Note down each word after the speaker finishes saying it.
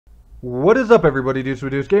What is up, everybody?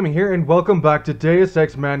 DousGaming here, and welcome back to Deus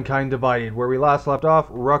Ex Mankind Divided. Where we last left off,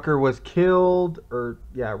 Rucker was killed,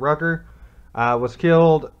 Rucker was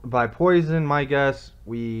killed by poison, my guess.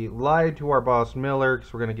 We lied to our boss Miller,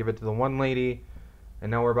 because we're going to give it to the one lady. And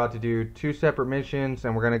now we're about to do two separate missions,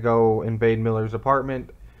 and we're going to go invade Miller's apartment.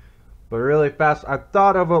 But really fast, I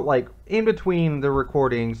thought of it, like, in between the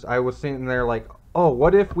recordings, I was sitting there like, oh,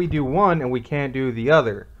 what if we do one and we can't do the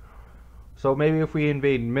other? So maybe if we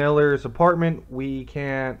invade Miller's apartment, we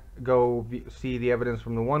can't go see the evidence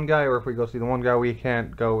from the one guy, or if we go see the one guy, we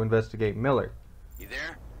can't go investigate Miller. You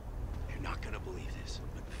there? You're not gonna believe this,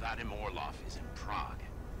 but Vadim Orlov is in Prague.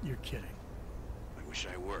 You're kidding. I wish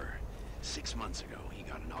I were. 6 months ago, he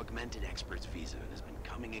got an augmented expert's visa and has been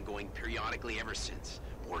coming and going periodically ever since.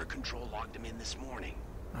 Border Control logged him in this morning.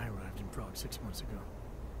 I arrived in Prague 6 months ago.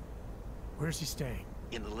 Where's he staying?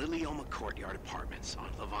 In the Lilioma Courtyard Apartments on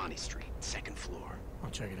Lavani Street, 2nd floor. I'll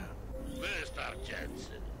check it out. Mr.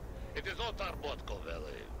 Jenson, it is Otar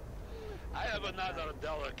Botkoveli. I have another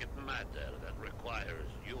delicate matter that requires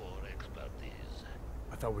your expertise.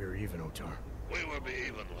 I thought we were even, Otar. We will be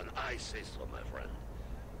even when I say so, my friend.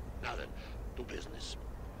 Now then, to business.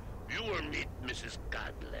 You will meet Mrs.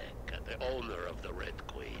 Kadlec, the owner of the Red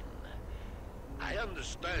Queen. I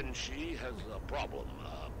understand she has a problem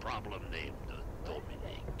named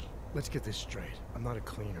Dominique. Let's get this straight. I'm not a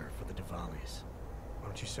cleaner for the Diwalis. Why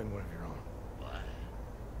don't you send one of your own? Why?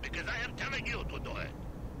 Because I am telling you to do it.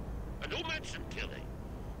 And who mentioned killing?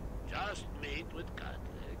 Just meet with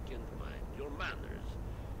Kadlec and mind your manners.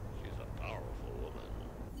 She's a powerful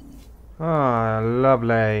woman. Ah,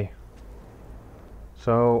 lovely.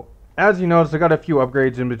 So, as you notice, I got a few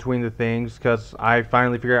upgrades in between the things, because I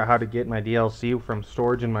finally figured out how to get my DLC from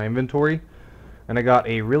storage in my inventory. And I got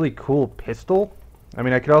a really cool pistol. I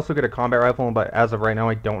mean, I could also get a combat rifle, but as of right now,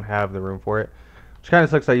 I don't have the room for it. Which kind of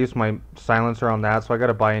sucks. I used my silencer on that, so I got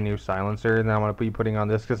to buy a new silencer. And then I'm going to be putting on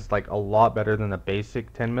this, because it's like a lot better than the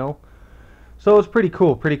basic 10 mil. So it's pretty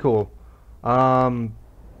cool, But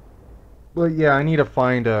yeah, I need to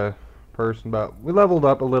find a person. But we leveled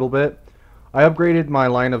up a little bit. I upgraded my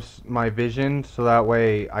line of my vision, so that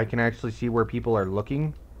way I can actually see where people are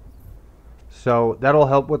looking. So that'll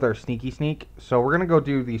help with our sneaky sneak. So we're going to go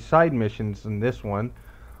do the side missions in this one.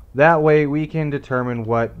 That way we can determine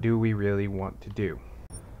what do we really want to do.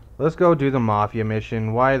 Let's go do the Mafia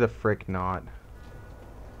mission. Why the frick not?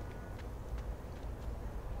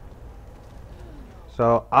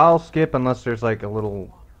 So I'll skip unless there's like a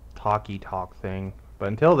little talky talk thing. But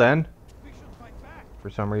until then, for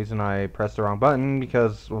some reason I pressed the wrong button,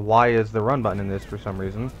 because why is the run button in this for some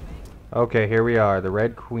reason? Okay, here we are, the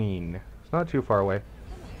Red Queen. Not too far away.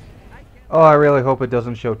 Oh, I really hope it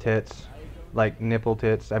doesn't show tits. Like nipple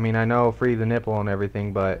tits. I mean, I know free the nipple and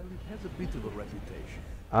everything, but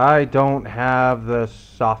I don't have the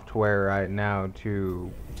software right now to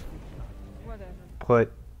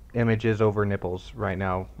put images over nipples right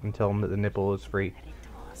now until the nipple is free.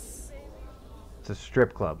 It's a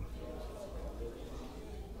strip club.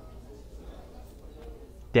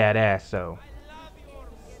 Dead ass, so.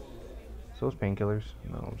 Those painkillers?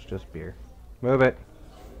 No, it's just beer. Move it.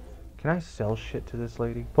 Can I sell shit to this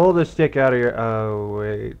lady? Pull this stick out of your... Oh,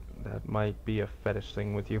 wait. That might be a fetish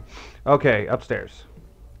thing with you. Okay, upstairs.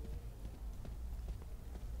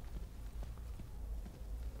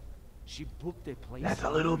 She booked a place. That's a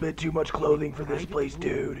little bit too much clothing for this place,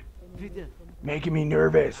 dude. Making me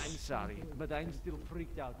nervous. I'm sorry, but I'm still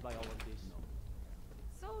freaked out by all of this.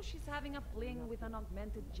 So she's having a fling with an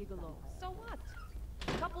augmented gigolo. So what?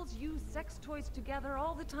 Couples use sex toys together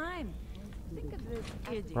all the time. Think of this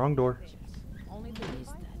as Wrong door. only the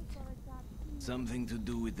least Something to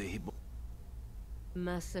do with the hippo.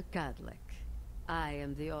 Master Kadlec, I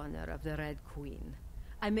am the owner of the Red Queen.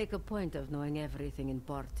 I make a point of knowing everything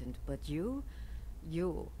important, but you,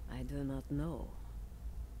 I do not know.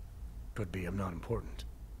 Could be I'm not important.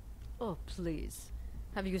 Oh, please.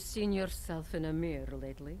 Have you seen yourself in a mirror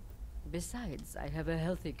lately? Besides, I have a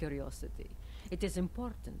healthy curiosity. It is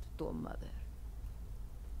important to a mother.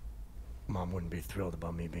 Mom wouldn't be thrilled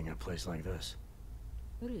about me being in a place like this.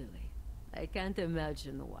 Really? I can't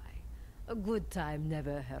imagine why. A good time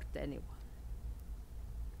never hurt anyone.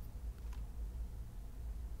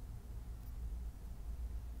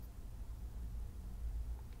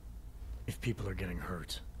 If people are getting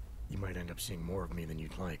hurt, you might end up seeing more of me than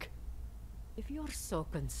you'd like. If you're so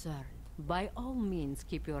concerned, by all means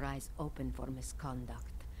keep your eyes open for misconduct.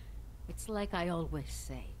 It's like I always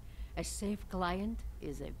say, a safe client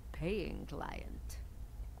is a paying client.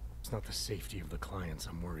 It's not the safety of the clients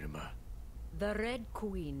I'm worried about. The Red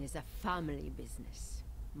Queen is a family business.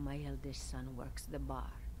 My eldest son works the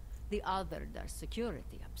bar. The other does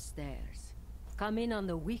security upstairs. Come in on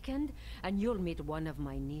the weekend, and you'll meet one of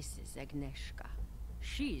my nieces, Agnieszka.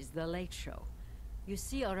 She's the late show. You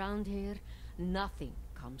see, around here, nothing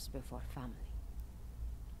comes before family.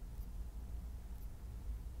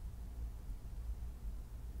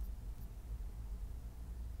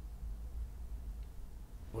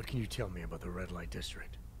 What can you tell me about the red light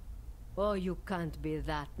district? Oh, you can't be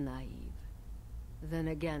that naive. Then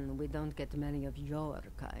again, we don't get many of your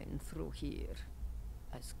kind through here.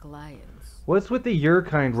 As clients. What's with the your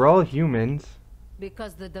kind? We're all humans.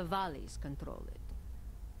 Because the Diwalis control it.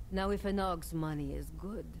 Now, if an Og's money is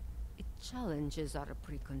good, it challenges our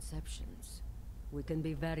preconceptions. We can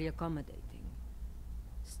be very accommodating.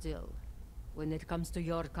 Still, when it comes to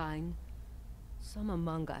your kind, some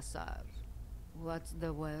among us are... what's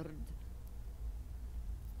the word?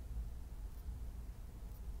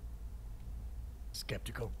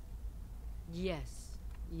 Skeptical? Yes,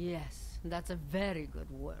 that's a very good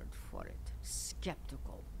word for it.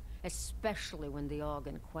 Skeptical. Especially when the Og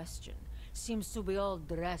in question seems to be all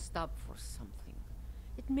dressed up for something.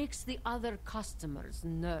 It makes the other customers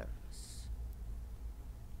nervous.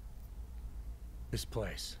 This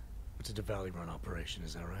place, it's a Diwali-run operation,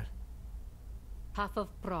 is that right? Half of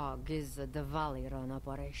Prague is a Diwali-run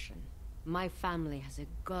operation. My family has a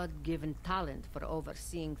God-given talent for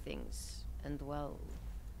overseeing things, and well,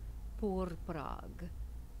 poor Prague.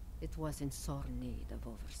 It was in sore need of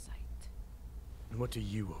oversight. And what do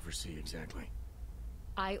you oversee exactly?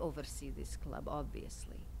 I oversee this club,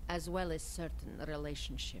 obviously, as well as certain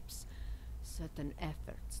relationships, certain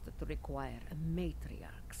efforts that require a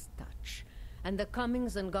matriarch's touch, and the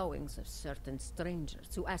comings and goings of certain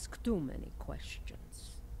strangers who ask too many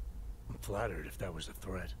questions. I'm flattered if that was a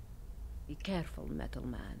threat. Be careful, Metal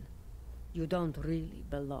Man. You don't really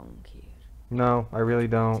belong here. No, I really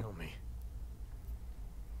don't. Tell me.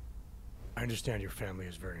 I understand your family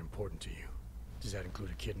is very important to you. Does that include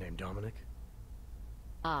a kid named Dominic?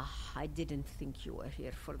 Ah, I didn't think you were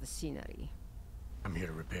here for the scenery. I'm here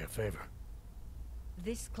to repay a favor.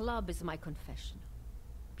 This club is my confessional.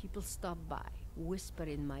 People stop by, whisper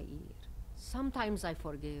in my ear. Sometimes I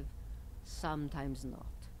forgive, sometimes not.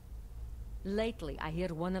 Lately, I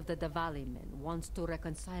hear one of the Diwali men wants to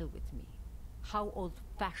reconcile with me. How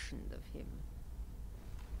old-fashioned of him.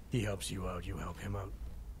 He helps you out, you help him out.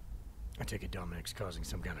 I take it Dominic's causing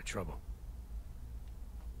some kind of trouble.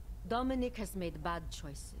 Dominic has made bad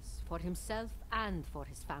choices, for himself and for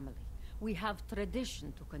his family. We have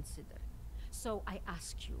tradition to consider. So I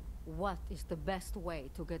ask you, what is the best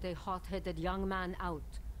way to get a hot-headed young man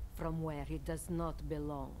out from where he does not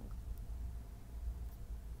belong?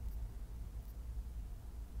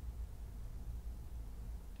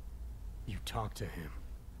 You talk to him.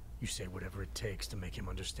 You say whatever it takes to make him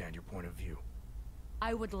understand your point of view.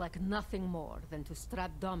 I would like nothing more than to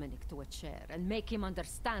strap Dominic to a chair and make him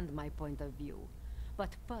understand my point of view. But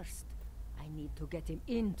first, I need to get him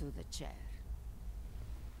into the chair.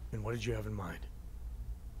 And what did you have in mind?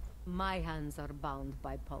 My hands are bound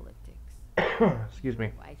by politics. Excuse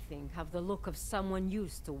me. I think have the look of someone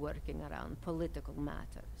used to working around political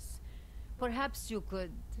matters. Perhaps you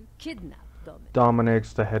could kidnap Dominic.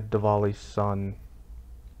 Dominic's the head Diwali's son.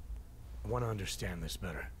 I want to understand this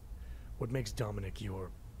better. What makes Dominic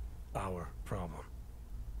our problem?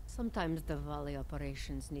 Sometimes the Diwali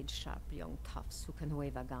operations need sharp young toughs who can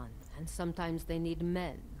wave a gun, and sometimes they need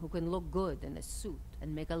men who can look good in a suit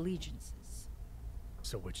and make allegiances.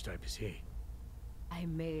 So which type is he? I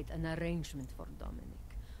made an arrangement for Dominic.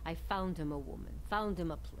 I found him a woman, found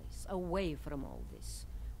him a place, away from all this,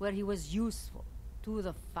 where he was useful to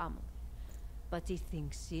the family. But he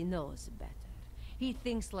thinks he knows better. He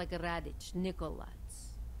thinks like Radich Nikolats.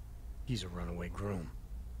 He's a runaway groom.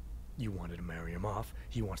 You wanted to marry him off,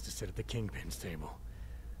 he wants to sit at the kingpin's table.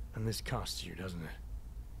 And this costs you, doesn't it?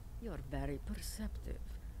 You're very perceptive.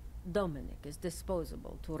 Dominic is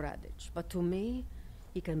disposable to Radich, but to me,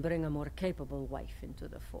 he can bring a more capable wife into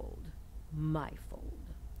the fold. My fold.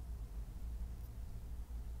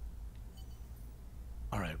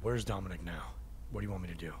 Alright, where's Dominic now? What do you want me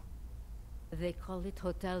to do? They call it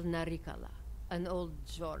Hotel Narikala, an old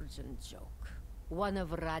Georgian joke. One of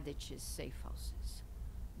Radich's safe houses.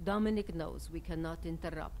 Dominic knows we cannot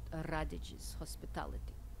interrupt Radich's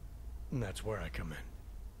hospitality. And that's where I come in.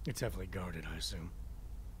 It's heavily guarded, I assume.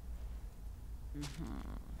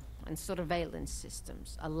 And surveillance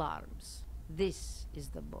systems, alarms. This is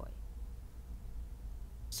the boy.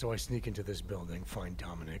 So I sneak into this building, find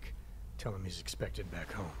Dominic, tell him he's expected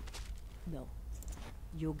back home. No.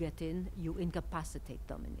 You get in, you incapacitate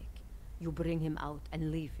Dominic. You bring him out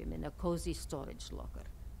and leave him in a cozy storage locker.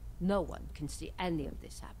 No one can see any of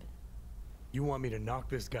this happen. You want me to knock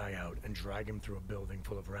this guy out and drag him through a building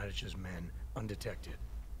full of Radish's men, undetected?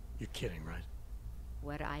 You're kidding, right?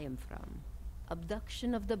 Where I am from,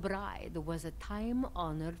 abduction of the bride was a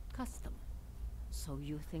time-honored custom. So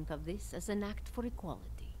you think of this as an act for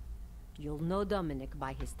equality. You'll know Dominic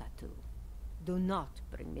by his tattoo. Do not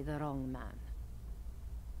bring me the wrong man.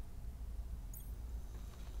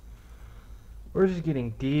 We're just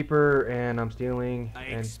getting deeper, and I'm stealing I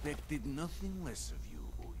and expected nothing less of you.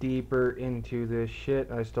 deeper into this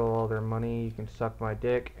shit. I stole all their money. You can suck my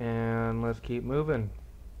dick, and let's keep moving.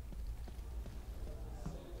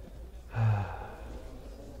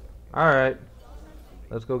 Alright.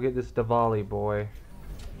 Let's go get this Diwali boy.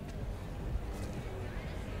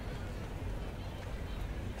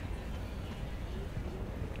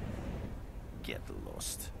 Get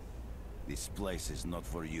lost. This place is not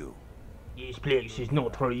for you. This place is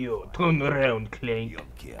not for you. Turn around, Clank.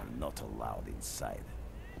 Yoki are not allowed inside.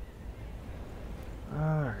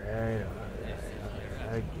 Alright,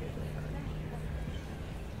 I get it.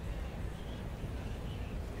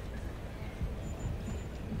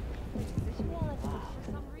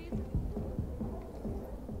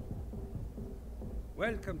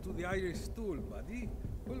 Welcome to the Irish stool, buddy.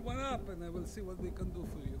 Pull one up and I will see what we can do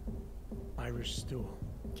for you. Irish stool.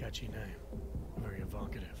 Catchy name. Very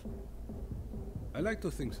evocative. I like to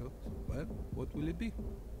think so. Well, what will it be?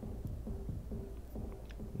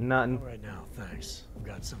 Nothing. Not right now, thanks. I've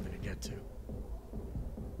got something to get to.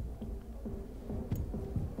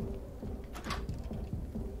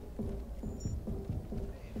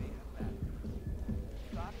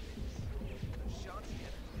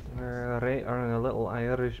 We're right on a little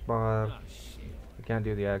Irish bar. I can't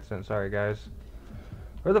do the accent, sorry guys.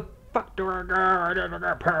 Where the fuck do I go? I didn't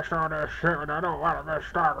get past all this shit and I don't want to get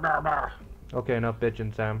stuck there. Okay, enough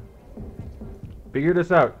bitching, Sam. Figure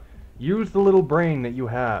this out. Use the little brain that you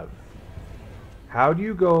have. How do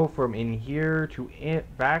you go from in here to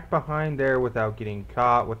back behind there without getting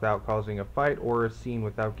caught, without causing a fight or a scene,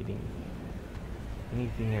 without getting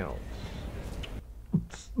anything else?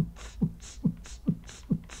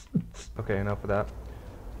 Okay, enough of that.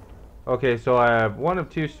 Okay, so I have one of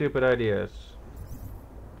two stupid ideas.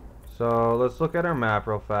 So let's look at our map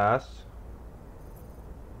real fast.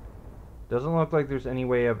 Doesn't look like there's any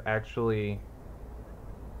way of actually...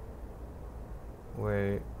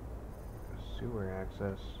 Wait. Sewer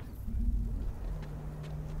access.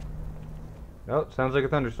 Oh, sounds like a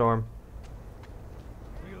thunderstorm.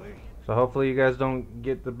 Really? So hopefully you guys don't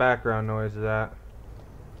get the background noise of that.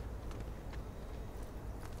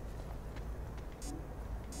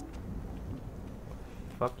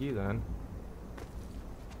 Fuck you then.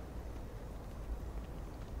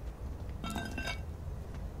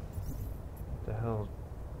 The hell?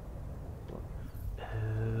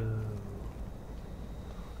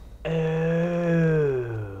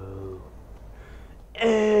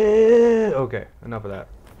 Okay, enough of that.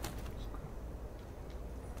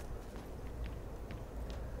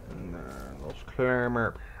 And then let's climb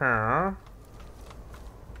up here.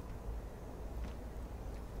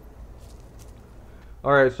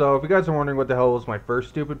 Alright, so if you guys are wondering what the hell was my first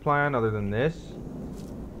stupid plan other than this,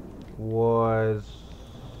 was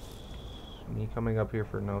me coming up here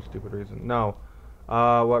for no stupid reason. No.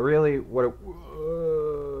 What it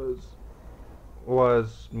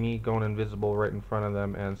was me going invisible right in front of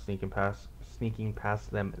them and sneaking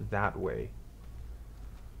past them that way.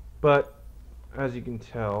 But as you can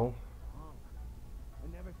tell, I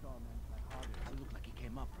never saw a man try harder. It looked like he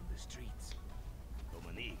came up from the streets.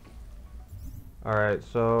 Dominique. alright,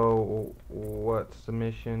 so what's the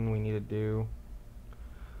mission we need to do?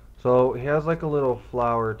 So he has like a little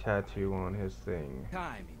flower tattoo on his thing.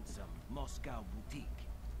 Time in some Moscow boutique.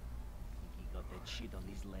 Think he got that shit on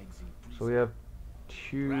his legs in prison. So we have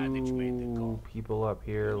two people up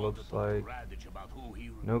here, looks like.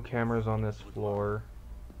 No cameras on this floor.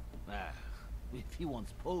 Ah, if he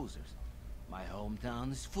wants posers, my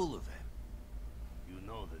hometown is full of them. You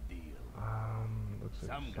know the deal. Looks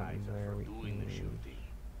like Some guys something there are we for can doing the use. shooting,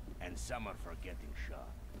 and some are for getting shot.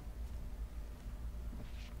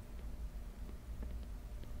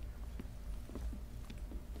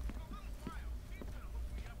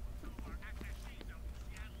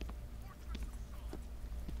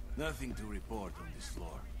 Nothing to report on this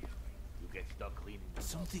floor. You get stuck cleaning.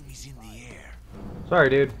 Something is in the air. Sorry,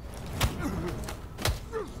 dude.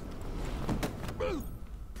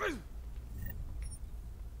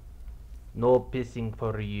 No pissing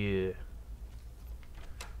for you.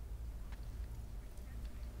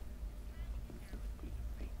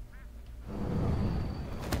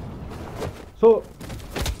 So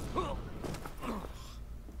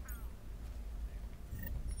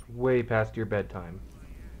way past your bedtime.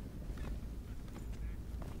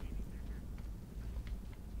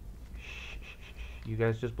 Shh, shh, shh, shh. You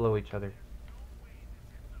guys just blow each other.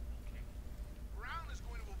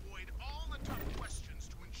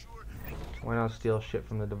 Why not steal shit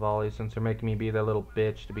from the Diwali since they're making me be that little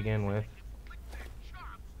bitch to begin with?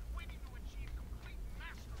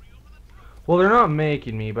 Well, they're not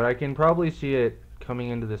making me, but I can probably see it coming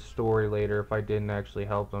into the story later. If I didn't actually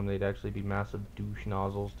help them, they'd actually be massive douche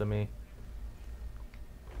nozzles to me.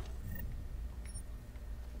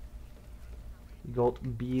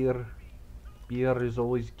 Got beer. Beer is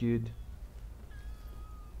always good.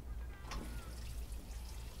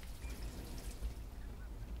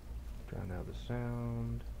 Drown out the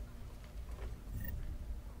sound.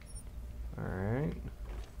 Alright.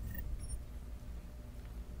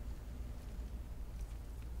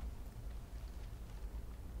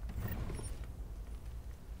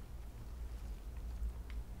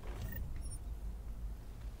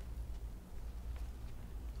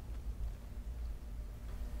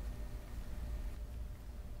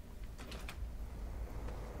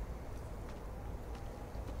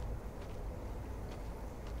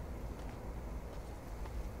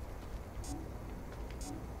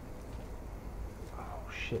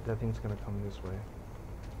 Shit, that thing's gonna come this way.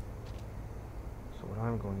 So what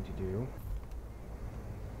I'm going to do...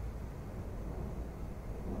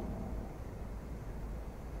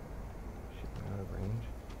 Shit, I'm out of range.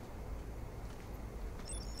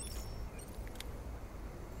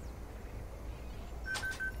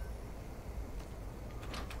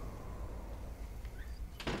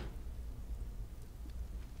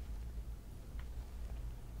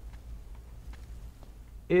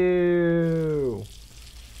 Ew!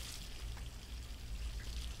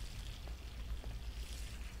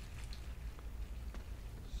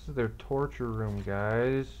 This is their torture room,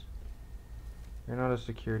 guys. You're not a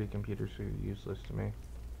security computer, so you're useless to me.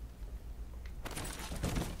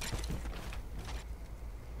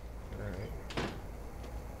 Alright.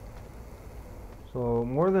 So,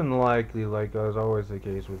 more than likely, like is always the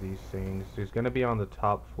case with these things, he's gonna be on the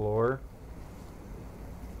top floor.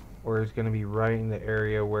 Or he's gonna be right in the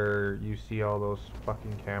area where you see all those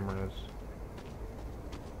fucking cameras.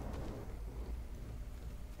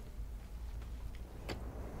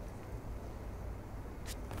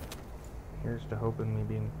 Here's to hoping me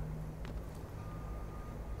being...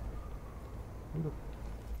 Who the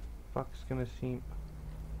fuck's gonna see...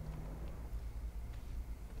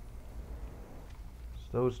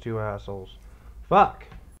 It's those two assholes. Fuck!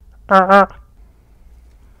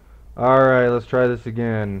 Alright, let's try this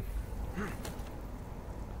again.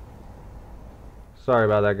 Sorry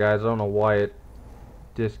about that, guys. I don't know why it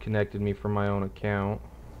disconnected me from my own account.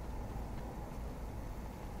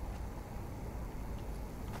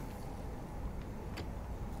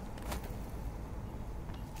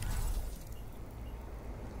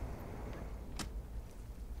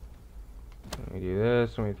 Let me do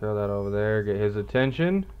this. Let me throw that over there. Get his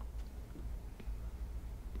attention.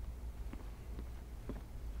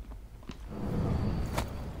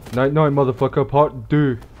 Night night, motherfucker. Part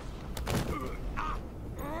 2.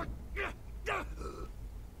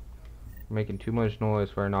 Making too much noise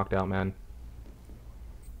for a knocked out man.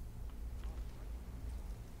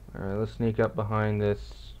 Alright, let's sneak up behind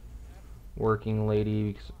this working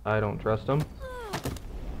lady because I don't trust him.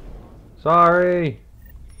 Sorry!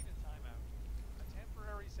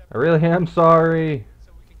 I really am sorry!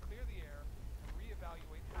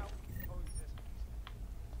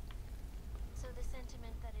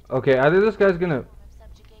 Okay, either this guy's gonna...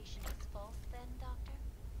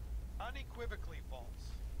 Unequivocally false.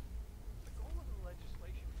 The goal of the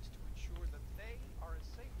legislation is to ensure that they are as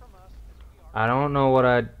safe from us as we are. I don't know what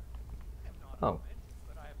I'd... Oh.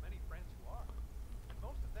 But I have many friends who are. And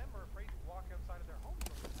most of them are afraid to walk outside of their homes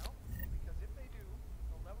right now, because if they do,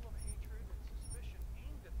 the level of hatred and suspicion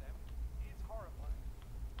aimed at them is horrifying.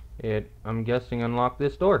 I'm guessing unlock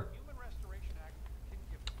this door.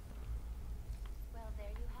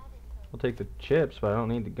 I'll take the chips, but I don't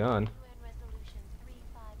need the gun.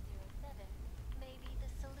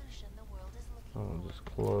 I'll just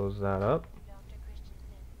close that up.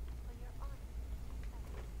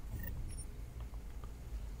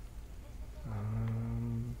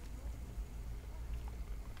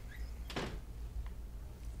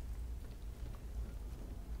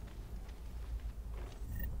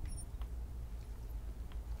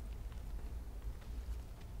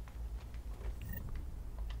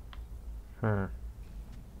 Huh.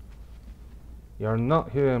 You're not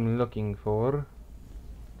who I'm looking for.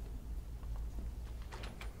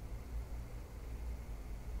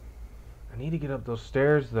 I need to get up those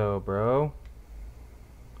stairs though, bro.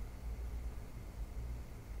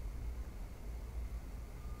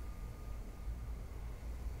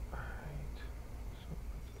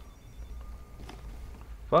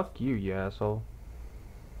 Fuck you, you asshole.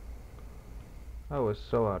 I was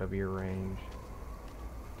so out of your range.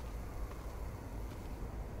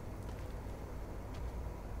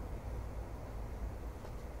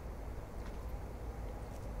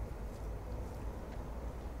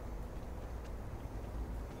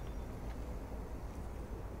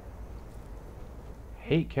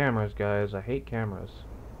 Hate cameras, guys. I hate cameras.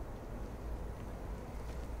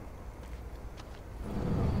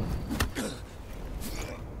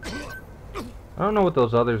 I don't know what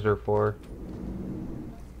those others are for.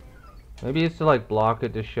 Maybe it's to like block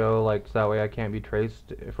it to show like so that way I can't be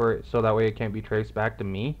traced so that way it can't be traced back to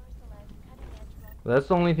me. That's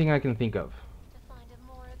the only thing I can think of.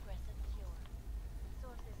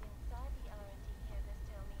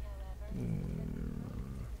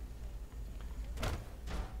 Can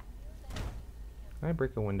I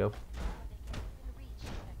break a window?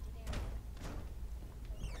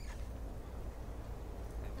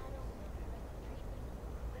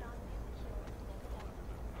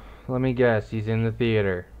 Let me guess, he's in the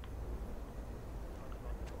theater.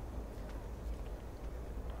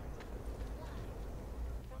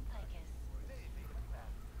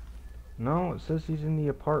 No, it says he's in the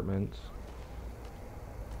apartments.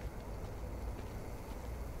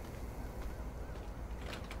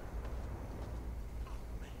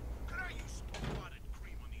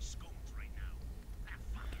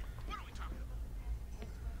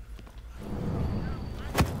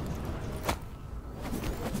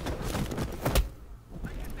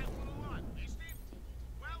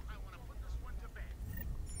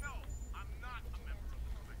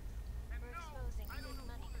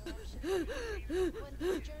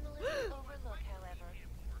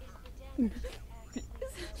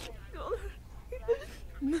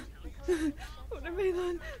 What have I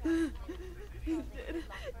done? He's dead.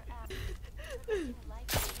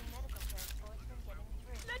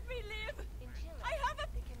 Let me live! I have a...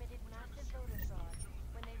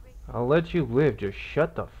 I'll let you live, just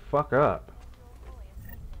shut the fuck up.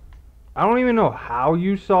 I don't even know how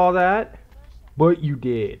you saw that, but you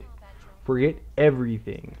did. Forget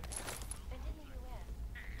everything.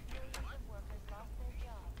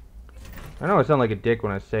 I know I sound like a dick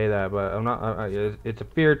when I say that, but I'm not. It's a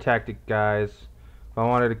fear tactic, guys. If I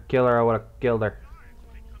wanted to kill her, I would have killed her.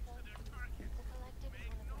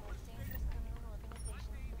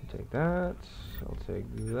 I'll take that. I'll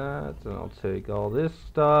take that, and I'll take all this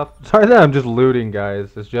stuff. Sorry that I'm just looting,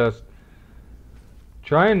 guys. It's just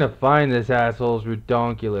trying to find this asshole is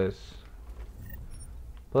redonkulous.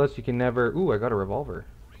 Plus, you can never. Ooh, I got a revolver.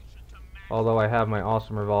 Although I have my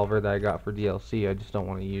awesome revolver that I got for DLC, I just don't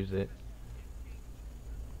want to use it.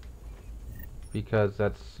 Because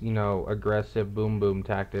that's, you know, aggressive boom boom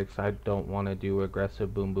tactics. I don't want to do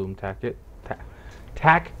aggressive boom boom tactics.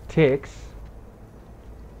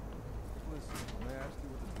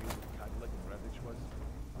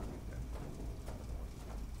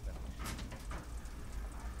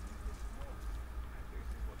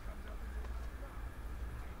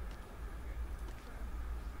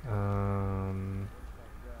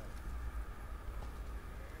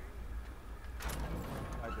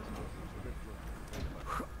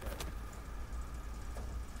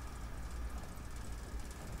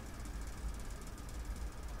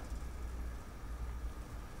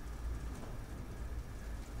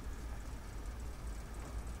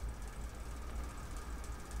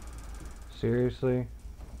 Seriously?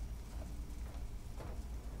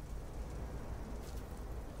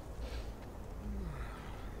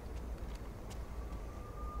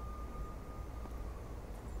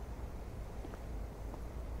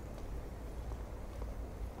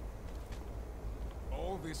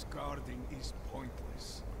 All this guarding is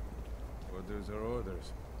pointless. Orders are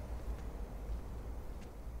orders.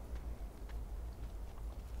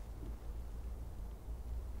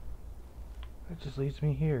 That just leads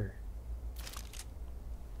me here.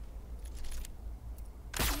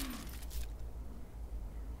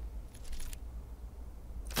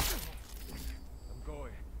 I'm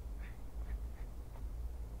going.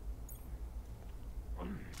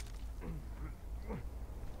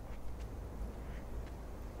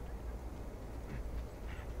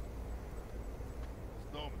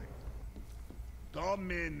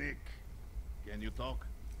 Dominic, can you talk?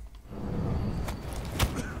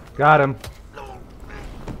 Got him.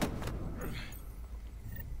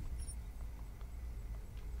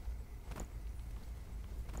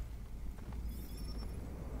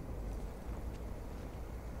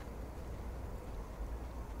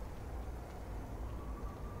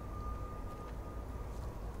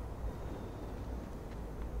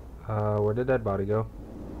 Where did that body go?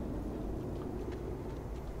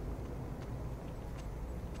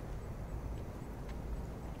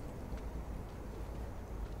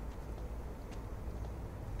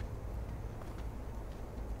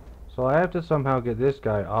 So I have to somehow get this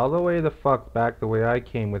guy all the way the fuck back the way I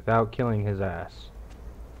came without killing his ass.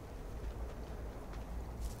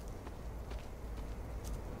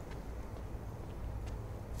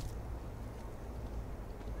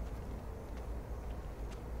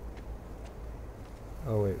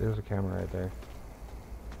 Oh wait, there's a camera right there.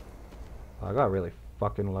 I got really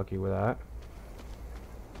fucking lucky with that.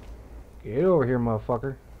 Get over here,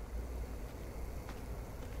 motherfucker.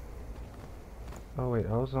 Oh wait,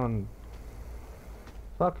 I was on...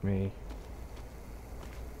 Fuck me.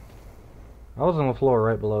 I was on the floor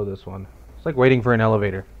right below this one. It's like waiting for an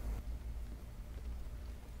elevator.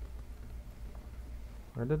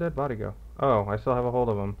 Where did that body go? Oh, I still have a hold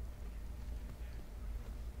of him.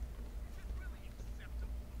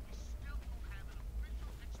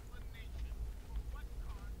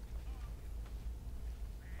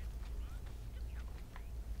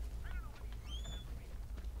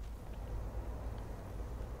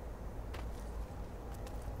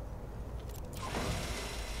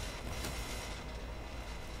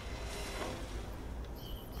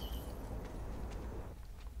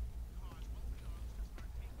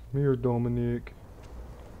 Here, Dominic.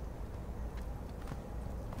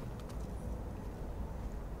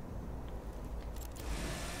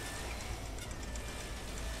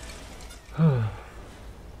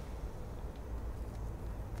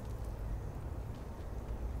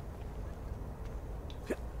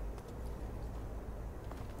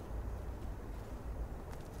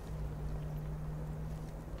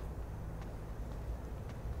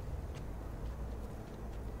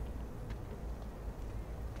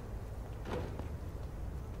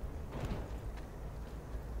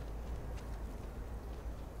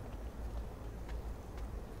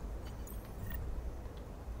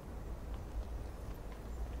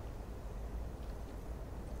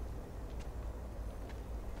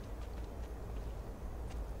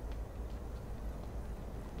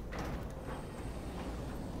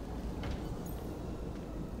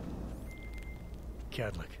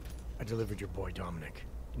 Cadlick, I delivered your boy Dominic.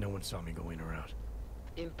 No one saw me go in or out.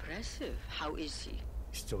 Impressive. How is he?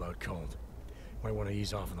 He's still out cold. Might want to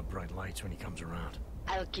ease off on the bright lights when he comes around.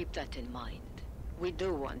 I'll keep that in mind. We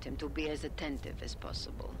do want him to be as attentive as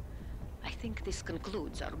possible. I think this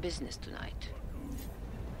concludes our business tonight.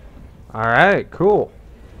 Alright, cool.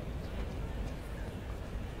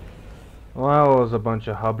 Well, that was a bunch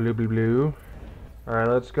of hubbloo-blue. Alright,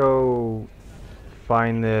 let's go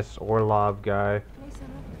find this Orlov guy.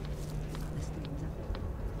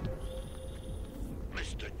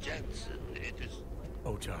 Mr. Jenson, it is...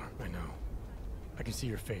 Otar, I know. I can see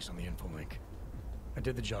your face on the info link. I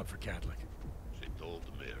did the job for Cadlick. She told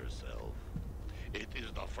me herself. It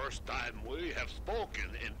is the first time we have spoken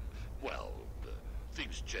in... Well,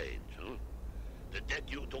 things change, huh? The debt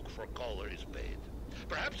you took for Caller is paid.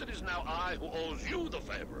 Perhaps it is now I who owes you the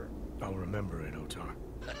favor. I'll remember it, Otar.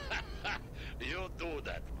 You do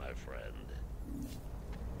that, my friend.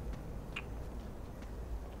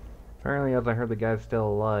 Apparently, as I heard, the guy's still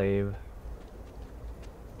alive.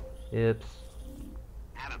 It's...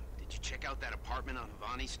 Adam, did you check out that apartment on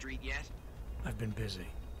Havani Street yet? I've been busy.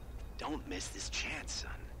 Don't miss this chance,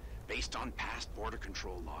 son. Based on past border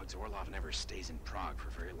control logs, Orlov never stays in Prague for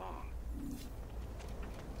very long.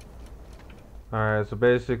 Alright, so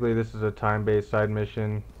basically this is a time-based side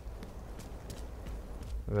mission.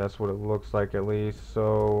 That's what it looks like, at least.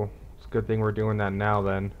 So it's a good thing we're doing that now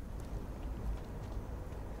then.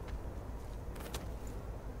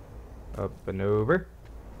 Up and over.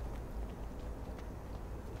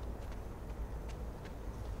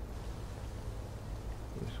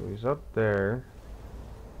 So he's up there.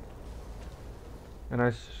 And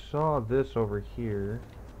I saw this over here.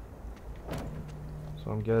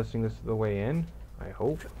 So I'm guessing this is the way in. I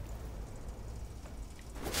hope.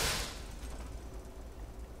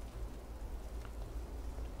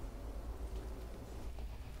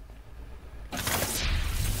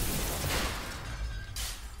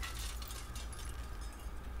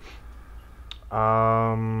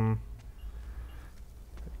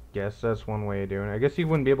 Guess that's one way of doing it. I guess you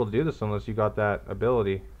wouldn't be able to do this unless you got that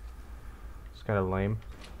ability. It's kind of lame.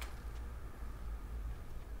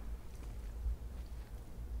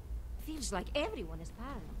 Feels like everyone is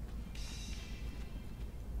pal.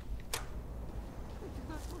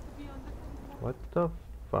 What the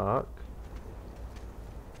fuck?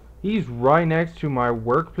 He's right next to my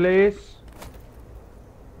workplace?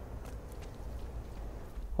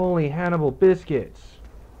 Holy Hannibal biscuits.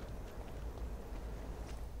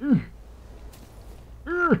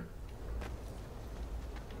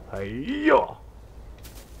 Hi-ya!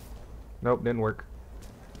 Nope, didn't work.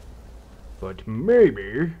 But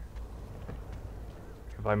maybe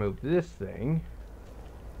if I move this thing...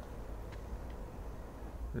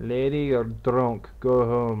 Lady, you're drunk. Go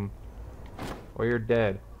home. Or you're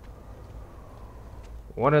dead.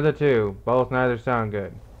 One of the two. Both neither sound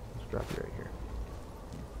good. Let's drop you right here.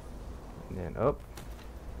 And then up.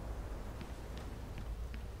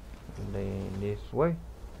 And then this way.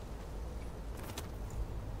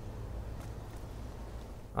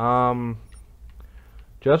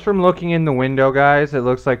 Just from looking in the window, guys, it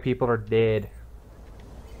looks like people are dead.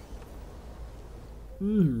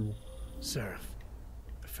 Seraph,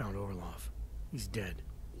 I found Orlov. He's dead.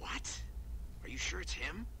 What? Are you sure it's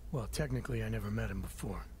him? Well, technically I never met him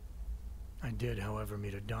before. I did, however,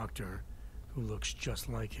 meet a doctor who looks just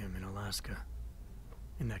like him in Alaska.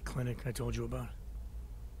 In that clinic I told you about.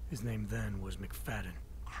 His name then was McFadden.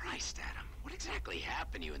 Christ, Adam. What exactly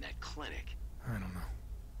happened to you in that clinic? I don't know.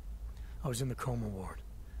 I was in the coma ward.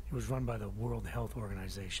 It was run by the World Health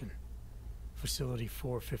Organization. Facility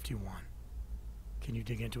 451. Can you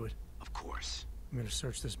dig into it? Of course. I'm gonna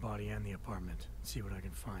search this body and the apartment, and see what I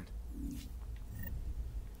can find.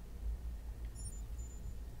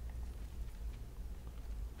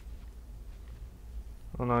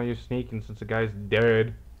 Oh no, you're sneaking since the guy's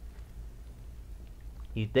dead.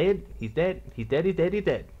 He's dead, he's dead, he's dead, he's dead, he's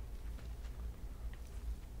dead.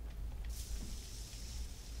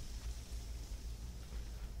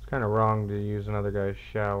 It's kind of wrong to use another guy's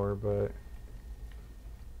shower, but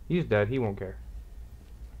he's dead, he won't care.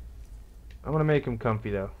 I'm gonna make him comfy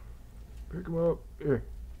though. Pick him up. Here.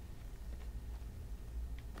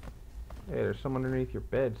 Hey, there's someone underneath your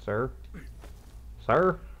bed, sir.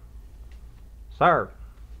 Sir? Sir!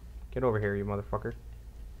 Get over here, you motherfucker.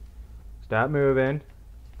 Stop moving.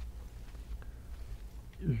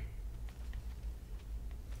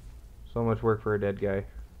 So much work for a dead guy.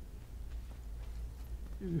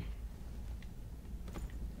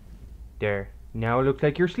 There. Now it looks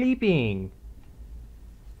like you're sleeping.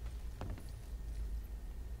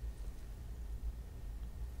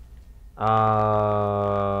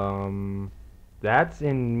 That's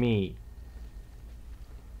in me.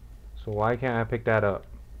 So why can't I pick that up?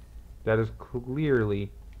 That is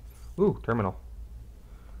clearly... Ooh, terminal.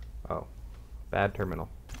 Oh, bad terminal.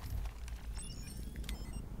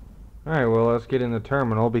 Alright, well, let's get in the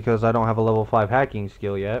terminal because I don't have a level 5 hacking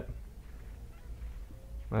skill yet.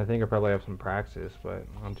 I think I probably have some praxis, but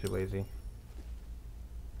I'm too lazy.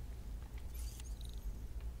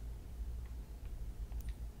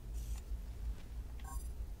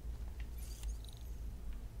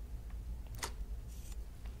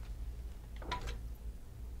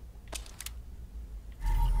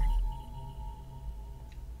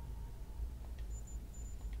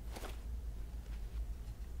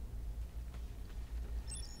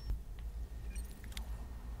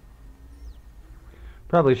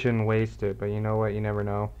 Probably shouldn't waste it, but you know what? You never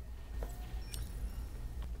know.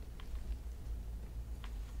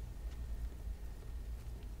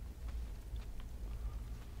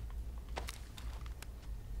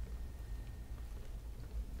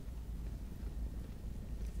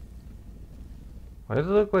 Why does it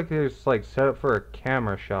look like it's like set up for a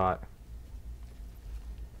camera shot?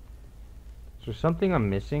 Is there something I'm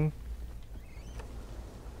missing?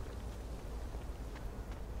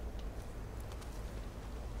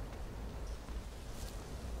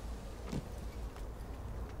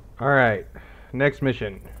 Alright, next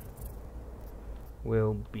mission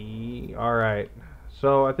will be... Alright,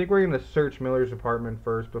 so I think we're going to search Miller's apartment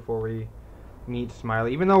first before we meet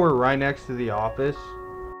Smiley. Even though we're right next to the office,